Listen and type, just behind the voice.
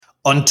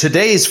On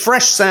today's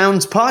Fresh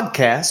Sounds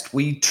podcast,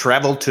 we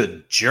travel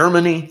to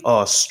Germany,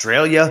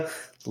 Australia,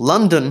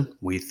 London,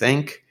 we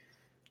think,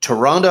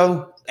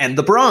 Toronto, and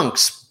the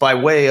Bronx by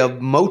way of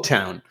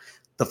Motown.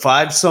 The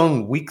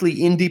 5-song weekly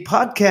indie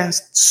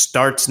podcast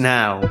starts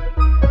now.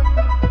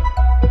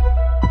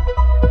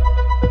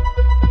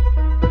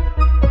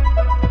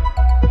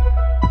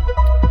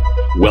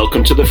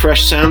 Welcome to the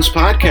Fresh Sounds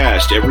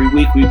podcast. Every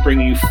week we bring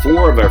you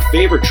 4 of our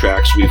favorite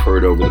tracks we've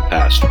heard over the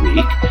past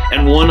week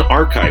and 1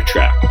 archive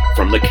track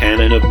from the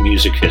canon of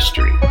music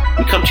history.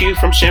 We come to you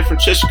from San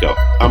Francisco.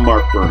 I'm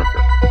Mark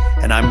Berniker.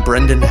 And I'm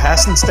Brendan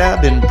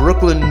Hassenstab in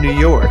Brooklyn, New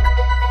York.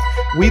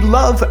 We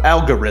love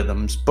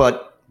algorithms,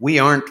 but we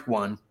aren't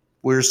one.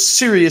 We're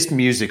serious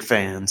music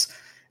fans,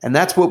 and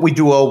that's what we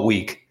do all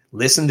week.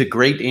 Listen to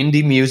great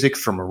indie music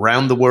from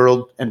around the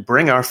world and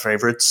bring our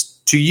favorites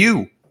to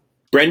you.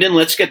 Brendan,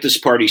 let's get this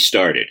party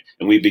started,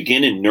 and we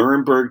begin in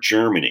Nuremberg,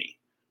 Germany.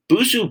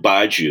 Buju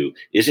Baju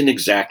isn't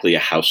exactly a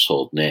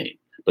household name,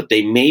 but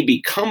they may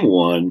become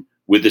one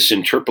with this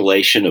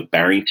interpolation of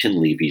Barrington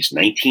Levy's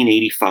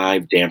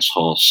 1985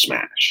 dancehall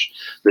smash.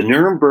 The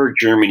Nuremberg,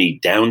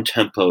 Germany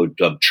down-tempo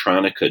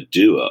dubtronica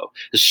duo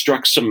has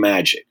struck some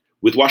magic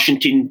with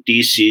Washington,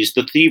 D.C.'s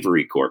The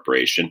Thievery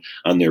Corporation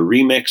on their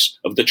remix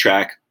of the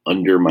track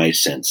Under My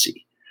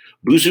Sensi.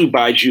 Buju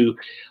Baju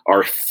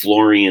are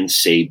Florian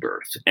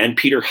Sayberth and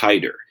Peter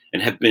Hyder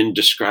and have been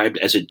described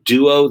as a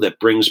duo that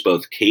brings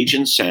both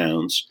Cajun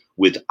sounds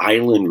with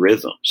island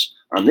rhythms.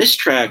 On this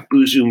track,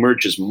 Buju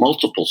merges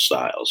multiple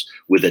styles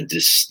with a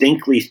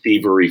distinctly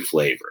thievery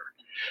flavor.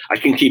 I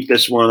can keep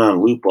this one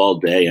on loop all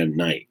day and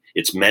night.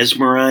 It's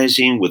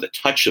mesmerizing with a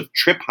touch of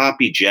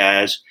trip-hoppy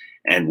jazz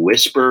and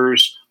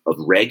whispers of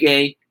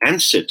reggae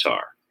and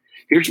sitar.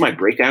 Here's my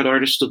breakout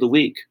artist of the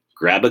week.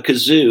 Grab a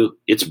kazoo.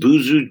 It's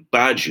Buju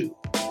Baju.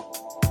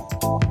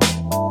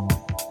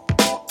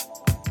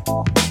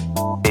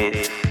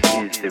 This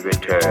is the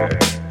return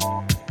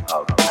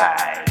of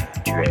I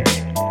Dread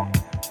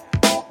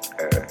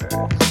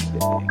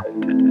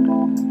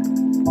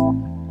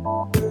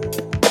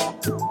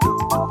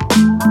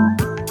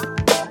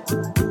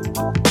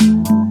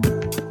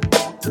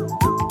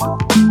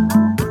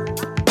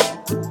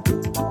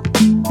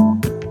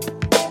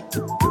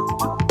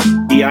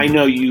Yeah, I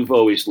know you've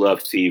always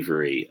loved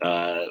Thievery.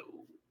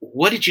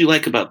 What did you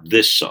like about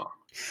this song?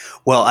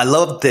 Well, I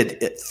love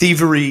that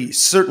Thievery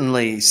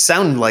certainly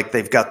sound like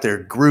they've got their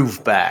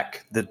groove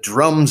back. The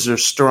drums are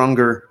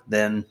stronger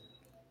than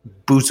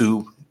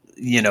Buju,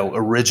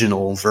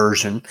 original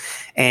version.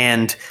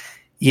 And,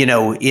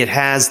 it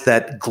has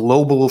that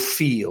global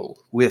feel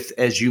with,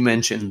 as you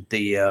mentioned,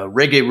 the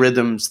reggae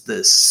rhythms,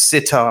 the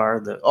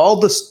sitar, all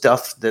the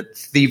stuff that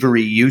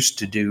Thievery used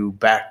to do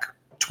back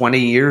 20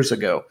 years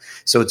ago.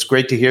 So it's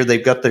great to hear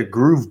they've got their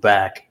groove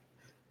back.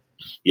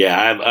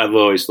 Yeah, I've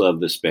always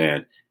loved this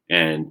band.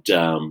 And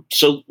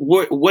so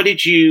what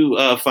did you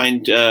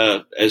find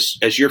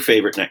as your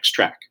favorite next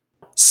track?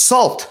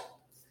 Salt,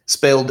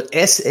 spelled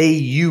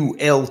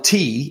SAULT,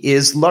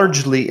 is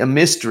largely a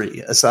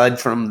mystery, aside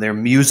from their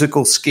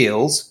musical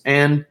skills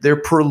and their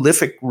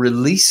prolific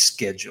release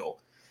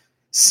schedule.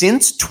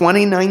 Since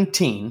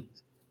 2019,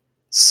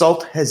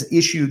 Salt has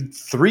issued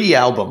 3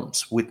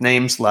 albums with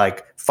names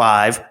like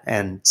 5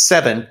 and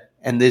 7,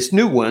 and this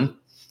new one,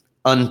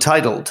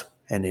 Untitled,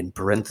 and in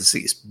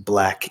parentheses,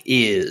 Black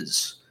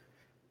Is.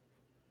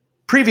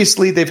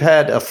 Previously, they've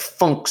had a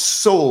funk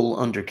soul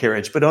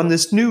undercarriage, but on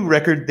this new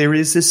record, there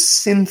is a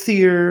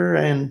synthier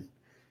and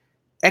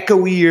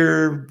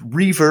echoier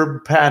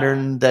reverb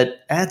pattern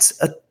that adds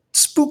a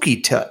spooky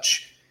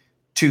touch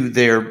to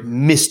their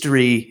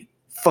mystery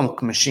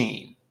funk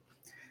machine.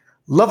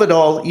 Love it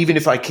all, even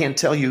if I can't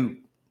tell you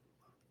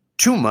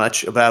too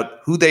much about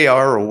who they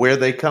are or where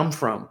they come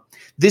from.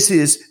 This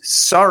is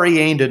Sorry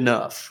Ain't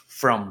Enough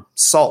from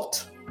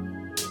Salt.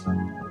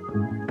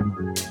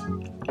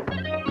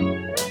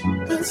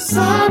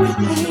 Sorry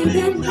ain't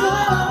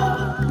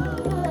enough.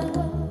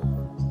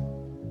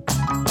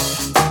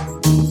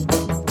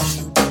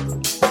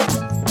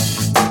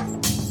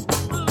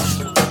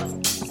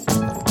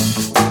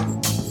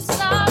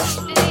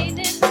 Sorry ain't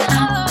enough.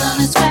 I'm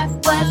gonna scrap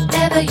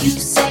whatever you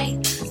say,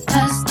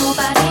 'cause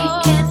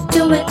nobody can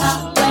do it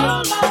my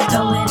way.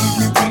 Throw it in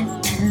the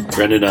bin.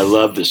 Brendan, I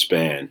love this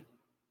band.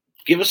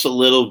 Give us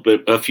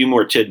a few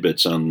more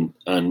tidbits on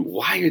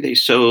why are they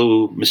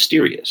so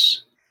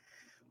mysterious?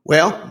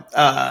 Well,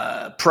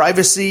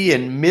 privacy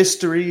and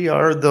mystery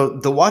are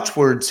the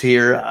watchwords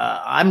here.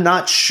 I'm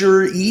not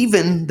sure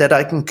even that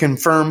I can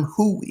confirm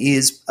who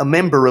is a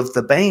member of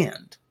the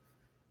band.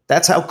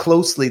 That's how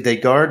closely they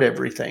guard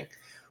everything.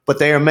 But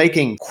they are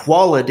making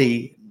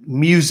quality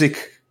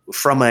music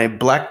from a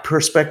black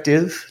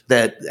perspective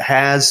that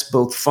has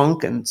both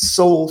funk and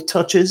soul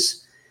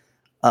touches.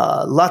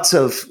 Lots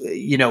of,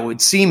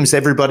 it seems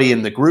everybody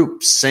in the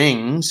group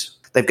sings.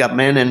 They've got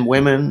men and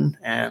women,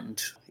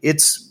 and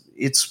it's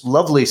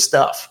lovely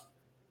stuff.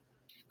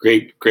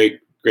 Great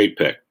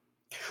pick.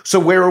 So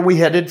where are we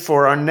headed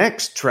for our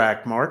next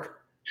track, Mark?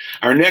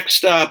 Our next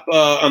stop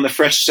on the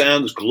Fresh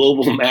Sounds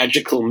Global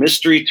Magical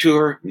Mystery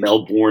Tour,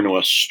 Melbourne,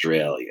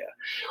 Australia.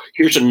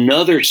 Here's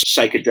another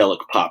psychedelic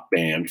pop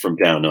band from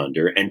down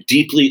under and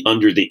deeply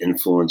under the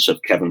influence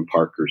of Kevin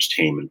Parker's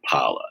Tame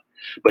Impala.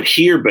 But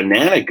here,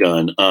 Banana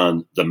Gun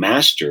on The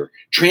Master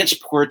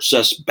transports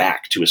us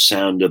back to a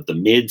sound of the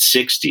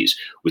mid-'60s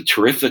with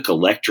terrific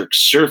electric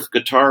surf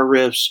guitar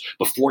riffs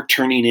before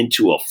turning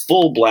into a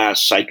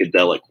full-blast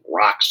psychedelic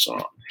rock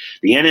song.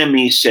 The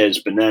NME says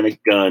Banana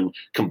Gun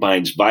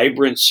combines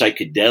vibrant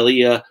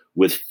psychedelia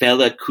with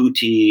Fela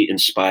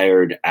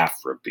Kuti-inspired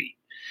Afrobeat.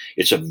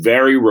 It's a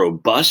very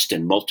robust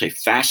and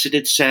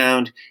multifaceted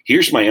sound.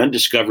 Here's my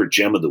undiscovered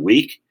gem of the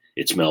week.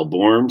 It's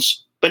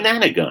Melbourne's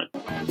Banana Gun.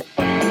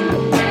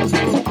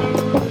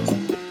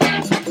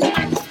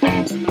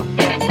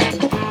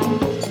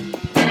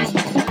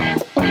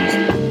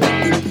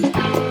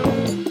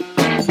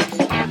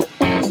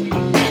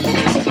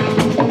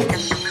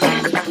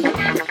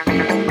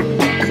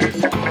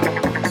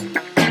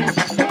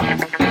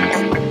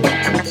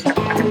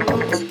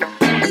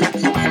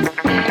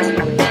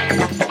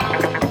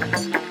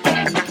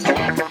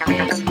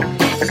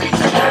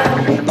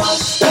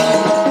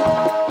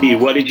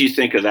 What did you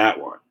think of that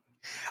one?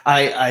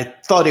 I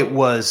thought it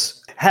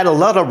had a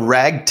lot of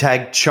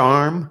ragtag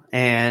charm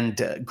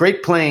and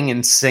great playing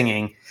and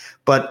singing,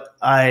 but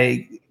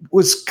I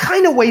was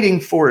kind of waiting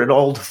for it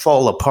all to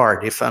fall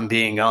apart, if I'm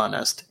being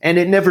honest, and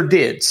it never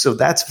did. So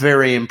that's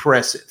very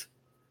impressive.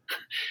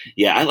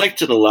 Yeah, I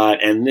liked it a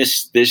lot, and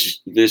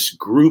this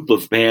group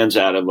of bands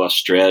out of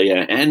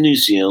Australia and New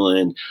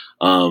Zealand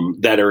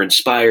that are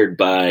inspired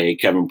by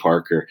Kevin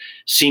Parker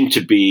seem to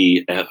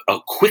be a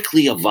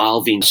quickly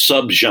evolving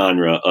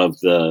subgenre of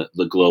the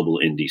global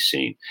indie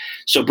scene.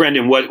 So,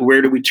 Brendan,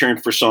 where do we turn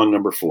for song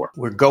number 4?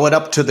 We're going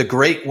up to the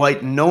Great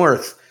White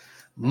North.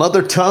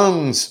 Mother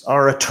Tongues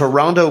are a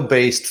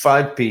Toronto-based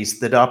 5-piece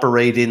that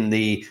operate in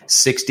the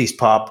 60s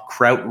pop,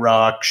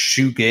 krautrock,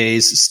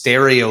 shoegaze,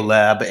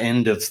 Stereolab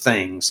end of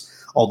things,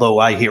 although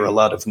I hear a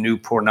lot of new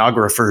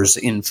pornographers'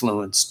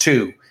 influence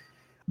too.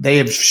 They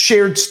have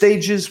shared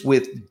stages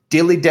with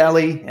Dilly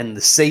Dally and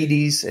the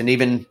Sadies and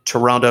even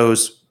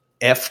Toronto's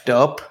Effed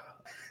Up.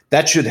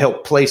 That should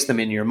help place them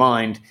in your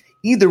mind.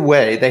 Either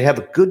way, they have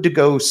a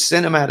good-to-go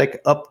cinematic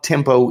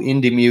up-tempo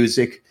indie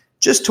music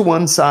just to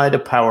one side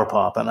of power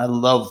pop, and I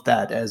love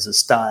that as a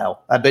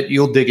style. I bet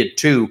you'll dig it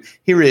too.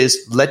 Here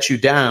is Let You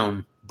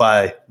Down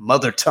by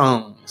Mother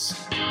Tongues.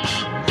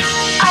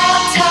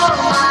 I tell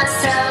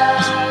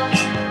myself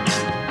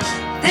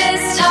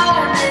this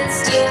time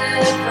it's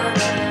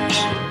different.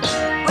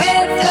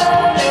 With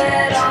her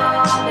it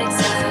all makes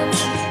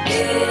sense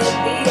in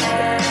the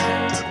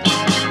end.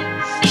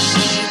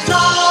 She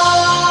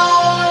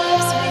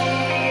loves me,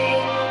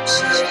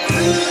 she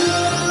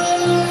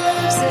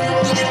proves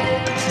it.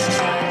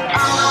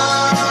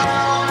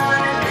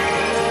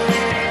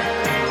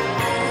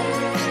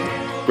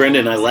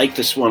 Brendan, I like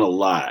this one a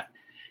lot.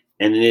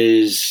 And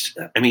this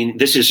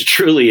is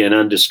truly an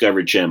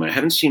undiscovered gem. I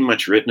haven't seen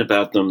much written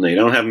about them. They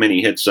don't have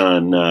many hits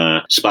on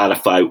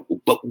Spotify.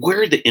 But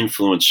where are the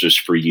influencers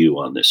for you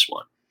on this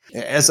one?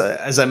 As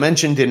I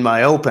mentioned in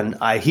my open,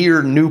 I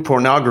hear new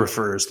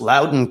pornographers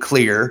loud and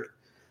clear,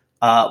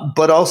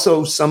 but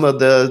also some of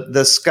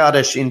the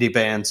Scottish indie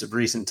bands of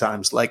recent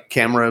times, like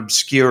Camera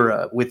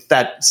Obscura, with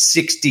that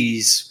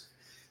 60s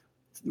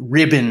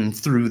ribbon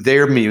through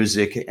their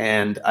music,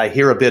 and I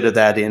hear a bit of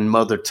that in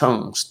Mother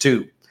Tongues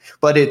too.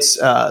 But it's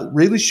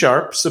really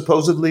sharp.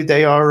 Supposedly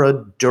they are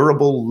a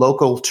durable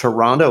local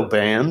Toronto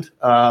band,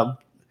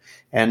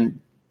 and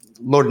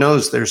Lord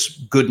knows there's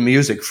good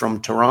music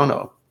from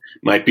Toronto.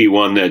 Might be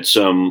one that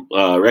some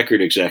record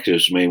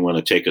executives may want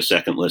to take a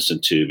second listen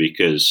to,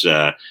 because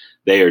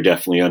they are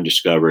definitely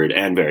undiscovered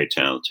and very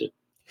talented.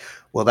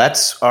 Well,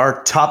 that's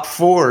our top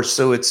 4,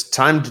 so it's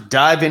time to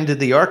dive into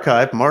the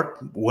archive.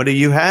 Mark, what do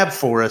you have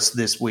for us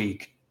this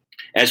week?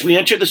 As we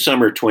enter the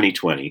summer of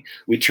 2020,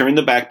 we turn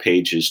the back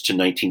pages to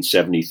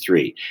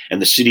 1973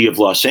 and the city of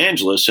Los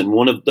Angeles and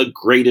one of the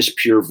greatest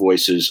pure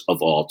voices of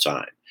all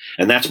time,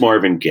 and that's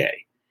Marvin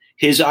Gaye.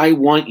 His I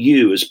Want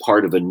You is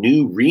part of a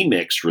new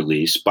remix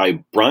release by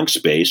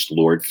Bronx-based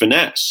Lord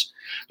Finesse.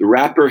 The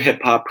rapper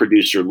hip-hop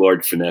producer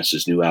Lord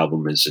Finesse's new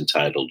album is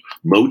entitled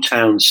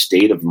Motown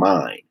State of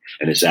Mind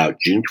and is out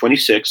June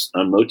 26th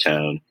on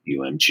Motown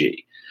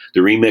UMG.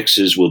 The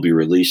remixes will be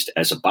released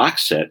as a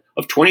box set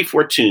of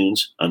 24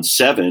 tunes on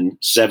 7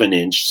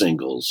 7-inch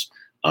singles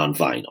on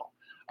vinyl.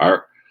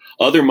 Our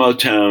other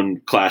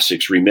Motown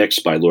classics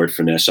remixed by Lord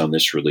Finesse on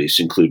this release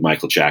include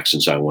Michael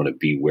Jackson's I Want to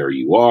Be Where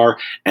You Are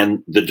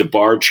and the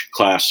DeBarge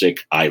classic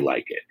I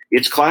Like It.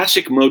 It's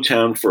classic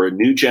Motown for a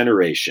new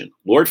generation.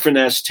 Lord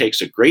Finesse takes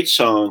a great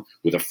song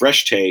with a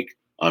fresh take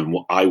on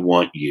I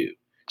Want You.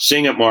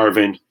 Sing it,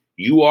 Marvin.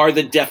 You are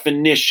the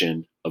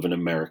definition of an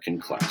American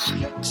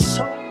classic.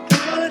 So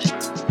good.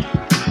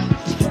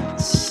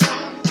 So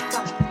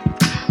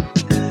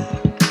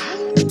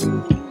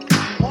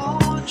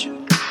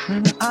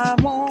I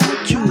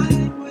want you.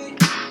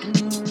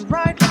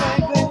 Right away, I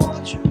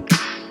want you.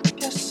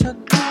 Yes, I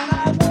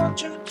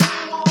want you to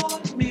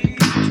want me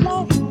too.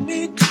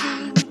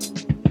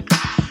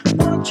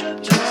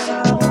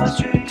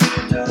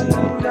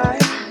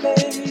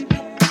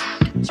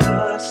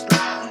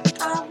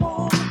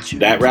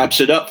 That wraps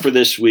it up for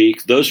this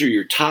week. Those are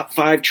your top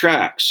 5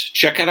 tracks.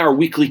 Check out our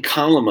weekly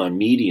column on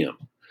Medium,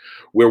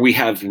 where we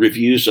have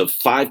reviews of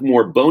 5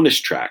 more bonus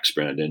tracks,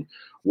 Brandon.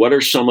 What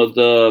are some of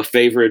the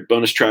favorite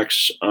bonus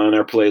tracks on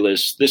our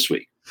playlist this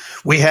week?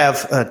 We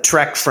have a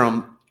track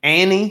from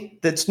Annie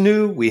that's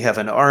new. We have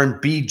an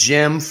R&B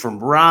gem from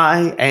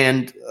Rye,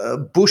 and a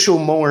bushel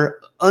more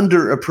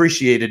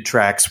underappreciated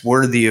tracks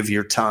worthy of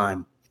your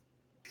time.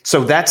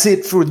 So that's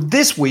it for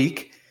this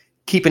week.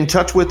 Keep in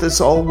touch with us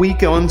all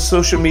week on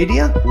social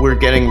media. We're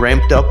getting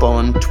ramped up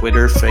on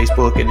Twitter,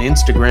 Facebook, and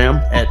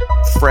Instagram at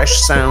Fresh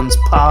Sounds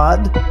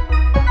Pod.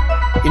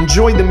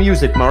 Enjoy the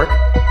music, Mark.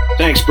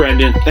 Thanks,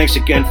 Brendan. Thanks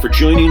again for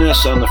joining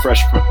us on the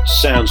Fresh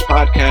Sounds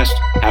podcast.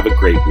 Have a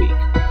great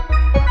week.